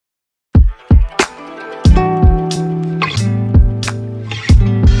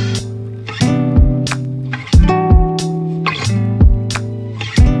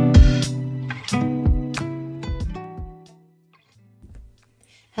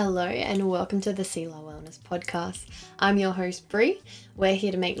Hello and welcome to the Selah Wellness Podcast. I'm your host Brie. We're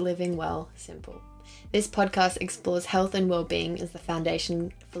here to make living well simple. This podcast explores health and well-being as the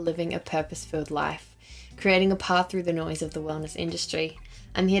foundation for living a purpose-filled life, creating a path through the noise of the wellness industry.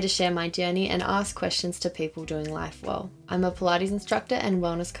 I'm here to share my journey and ask questions to people doing life well. I'm a Pilates instructor and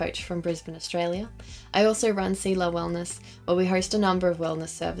wellness coach from Brisbane, Australia. I also run Selah Wellness, where we host a number of wellness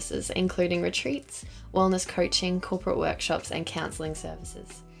services, including retreats, wellness coaching, corporate workshops, and counselling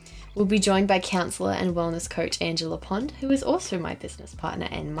services. We'll be joined by counsellor and wellness coach Angela Pond, who is also my business partner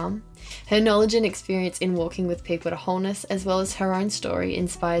and mum. Her knowledge and experience in walking with people to wholeness, as well as her own story,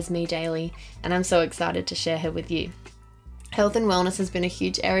 inspires me daily, and I'm so excited to share her with you. Health and wellness has been a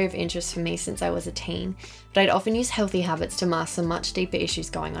huge area of interest for me since I was a teen, but I'd often use healthy habits to mask some much deeper issues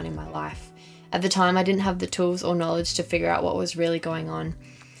going on in my life. At the time, I didn't have the tools or knowledge to figure out what was really going on.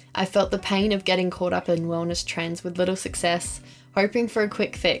 I felt the pain of getting caught up in wellness trends with little success, hoping for a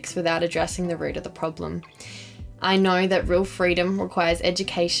quick fix without addressing the root of the problem. I know that real freedom requires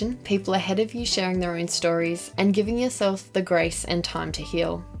education, people ahead of you sharing their own stories, and giving yourself the grace and time to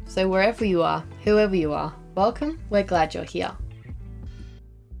heal. So wherever you are, whoever you are, welcome, we're glad you're here.